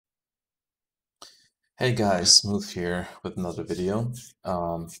Hey guys, Smooth here with another video.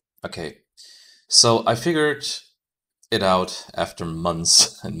 Um, okay, so I figured it out after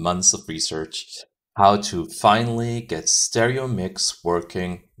months and months of research how to finally get stereo mix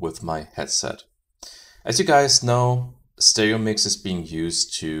working with my headset. As you guys know, stereo mix is being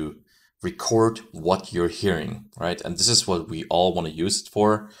used to record what you're hearing, right? And this is what we all want to use it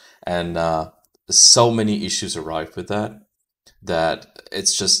for. And so many issues arrive with that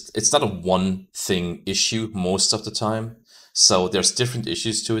it's not a one thing issue most of the time. So there's different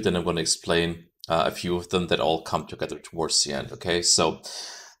issues to it, and I'm going to explain a few of them that all come together towards the end. Okay, so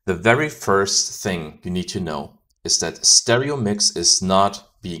the very first thing you need to know is that stereo mix is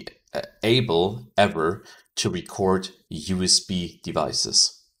not being able ever to record USB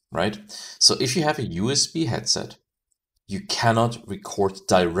devices, right? So if you have a USB headset, you cannot record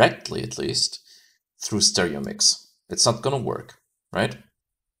directly, at least, through stereo mix. It's not going to work, right?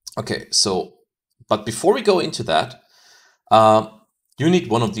 Okay, so, but before we go into that, you need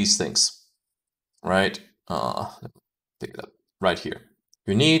one of these things, right? Let me pick it up right here.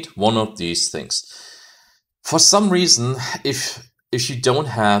 You need one of these things. For some reason, if you don't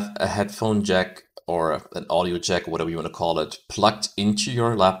have a headphone jack or an audio jack, or whatever you want to call it, plugged into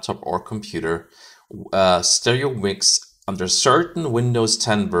your laptop or computer, stereo mix under certain Windows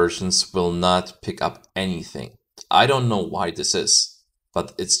 10 versions will not pick up anything. I don't know why this is,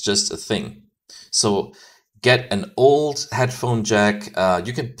 but it's just a thing. So get an old headphone jack.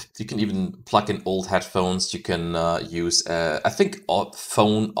 You can even plug in old headphones. You can use I think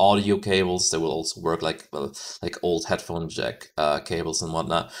phone audio cables that will also work, like old headphone jack cables and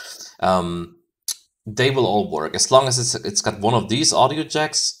whatnot. They will all work as long as it's got one of these audio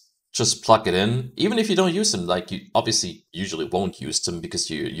jacks. Just plug it in, even if you don't use them. Like, you obviously usually won't use them because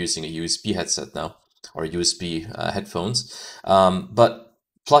you're using a USB headset now, or USB headphones. But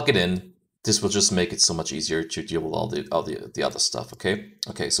plug it in. This will just make it so much easier to deal with all the other stuff.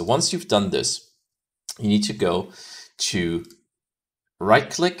 Okay. So once you've done this, you need to go to right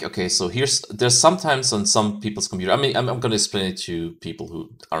click. Okay, so there's sometimes on some people's computer. I mean, I'm going to explain it to people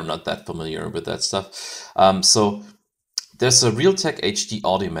who are not that familiar with that stuff. So there's a Realtek HD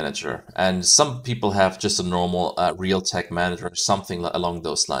Audio Manager, and some people have just a normal Realtek Manager, something along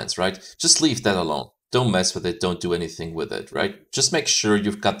those lines, right? Just leave that alone. Don't mess with it. Don't do anything with it, right? Just make sure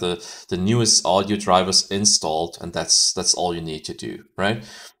you've got the newest audio drivers installed, and that's all you need to do, right?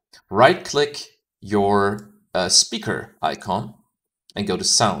 Right-click your speaker icon and go to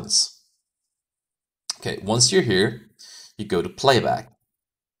Sounds. Okay, once you're here, you go to Playback.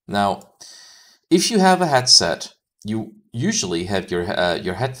 Now, if you have a headset, you usually have your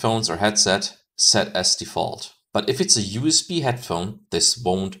headphones or headset set as default. But if it's a USB headphone, this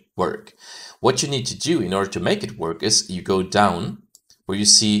won't work. What you need to do in order to make it work is you go down where you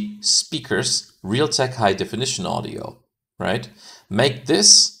see Speakers, Realtek High Definition Audio, right? Make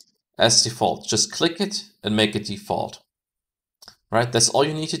this as default. Just click it and make it default, right? That's all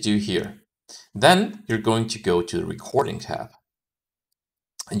you need to do here. Then you're going to go to the Recording tab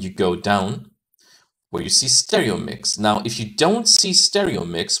and you go down where you see stereo mix. Now, if you don't see stereo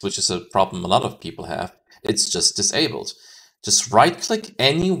mix, which is a problem a lot of people have, it's just disabled. Just right click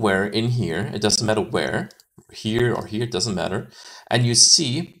anywhere in here. It doesn't matter where, here or here, it doesn't matter. And you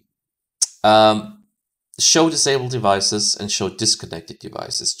see show disabled devices and show disconnected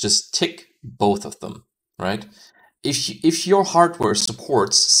devices. Just tick both of them, right? If your hardware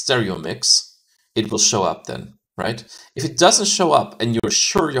supports stereo mix, it will show up then, right? If it doesn't show up and you're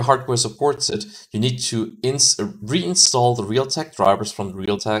sure your hardware supports it, you need to reinstall the Realtek drivers from the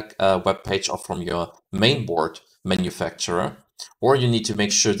Realtek webpage or from your mainboard manufacturer, or you need to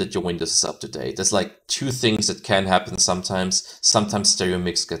make sure that your Windows is up to date. There's like two things that can happen sometimes. Sometimes stereo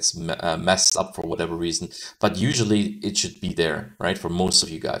mix gets messed up for whatever reason, but usually it should be there, right, for most of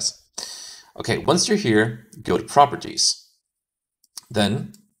you guys. Okay, once you're here, go to Properties.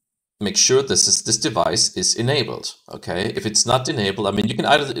 Then make sure this device is enabled. Okay, if it's not enabled, I mean, you can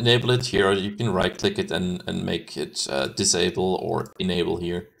either enable it here or you can right click it and make it disable or enable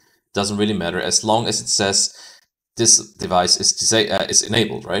here. Doesn't really matter as long as it says this device is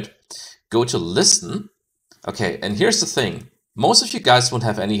enabled, right? Go to Listen. Okay, and here's the thing. Most of you guys won't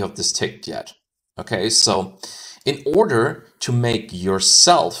have any of this ticked yet. Okay, so in order to make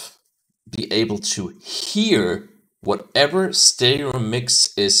yourself be able to hear whatever stereo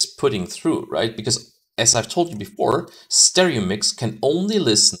mix is putting through, right? Because as I've told you before, stereo mix can only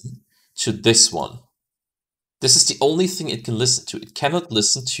listen to this one. This is the only thing it can listen to. It cannot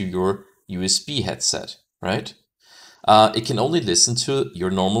listen to your USB headset, right? It can only listen to your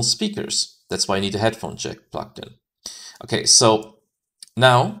normal speakers. That's why you need a headphone jack plugged in. Okay, so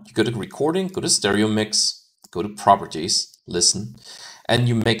Now you go to recording, go to stereo mix, go to properties, listen, and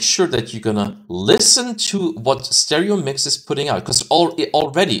you make sure that you're gonna listen to what stereo mix is putting out, because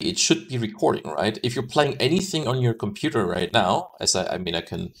already it should be recording, right? If you're playing anything on your computer right now, as I mean, I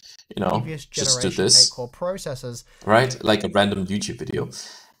can, you know, just do this, 8-core processors, right? Like a random YouTube video.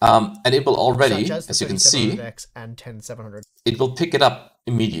 And it will already, as you can see, and 10700. It will pick it up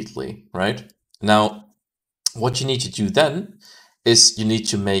immediately, right? Now, what you need to do then is you need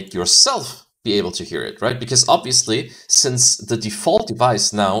to make yourself be able to hear it, right? Because obviously, since the default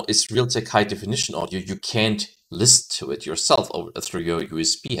device now is Realtek high definition audio, you can't listen to it yourself through your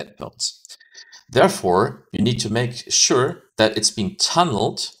USB headphones. Therefore, you need to make sure that it's being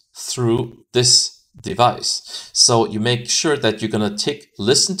tunneled through this device. So you make sure that you're going to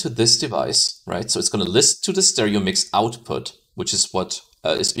listen to this device, right? So it's going to listen to the stereo mix output, which is what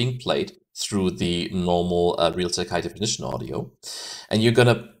is being played through the normal Realtek high definition audio. And you're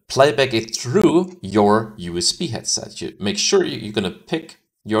going to play back it through your USB headset. You make sure you're going to pick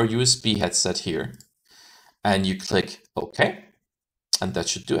your USB headset here and you click OK, and that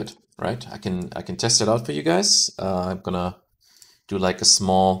should do it, right? I can test it out for you guys. I'm going to do like a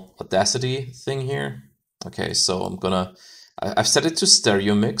small Audacity thing here. Okay, so I've set it to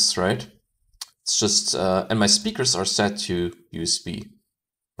stereo mix, right? It's just, and my speakers are set to USB,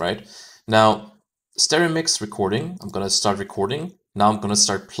 right? Now, stereo mix recording, I'm gonna start recording. Now I'm gonna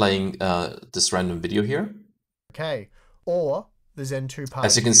start playing this random video here. Okay, or the Zen 2 part.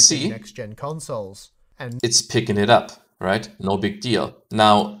 As you can see, next-gen consoles, and it's picking it up, right? No big deal.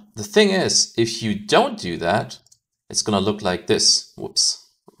 Now, the thing is, if you don't do that, it's gonna look like this. Whoops,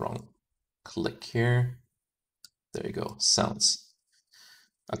 wrong click here. There you go, sounds.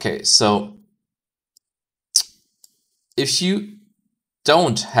 Okay, so if you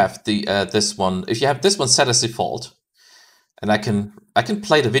don't have the this one, if you have this one set as default, and I can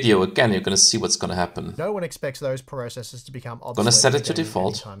play the video again, you're gonna see what's gonna happen. No one expects those processors to become obsolete. Gonna set it to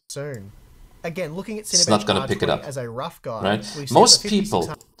default soon. Again, looking at it's not gonna pick it up as a rough guide, right?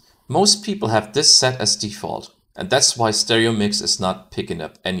 Most people have this set as default, and that's why stereo mix is not picking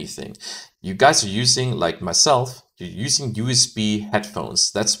up anything. You guys are using, like myself, you're using USB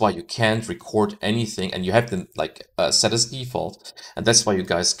headphones. That's why you can't record anything, and you have them like set as default, and that's why you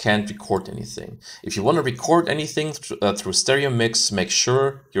guys can't record anything. If you want to record anything through stereo mix, make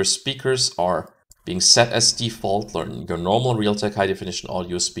sure your speakers are being set as default. Your normal Realtek high definition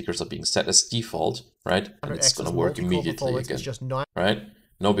audio speakers are being set as default, right? And it's going to work immediately again, right?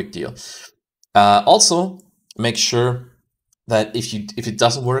 No big deal. Also, make sure that if it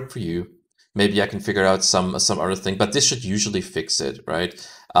doesn't work for you, maybe I can figure out some other thing, but this should usually fix it, right?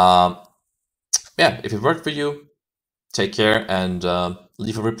 Yeah, if it worked for you, take care and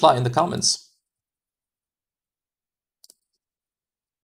leave a reply in the comments.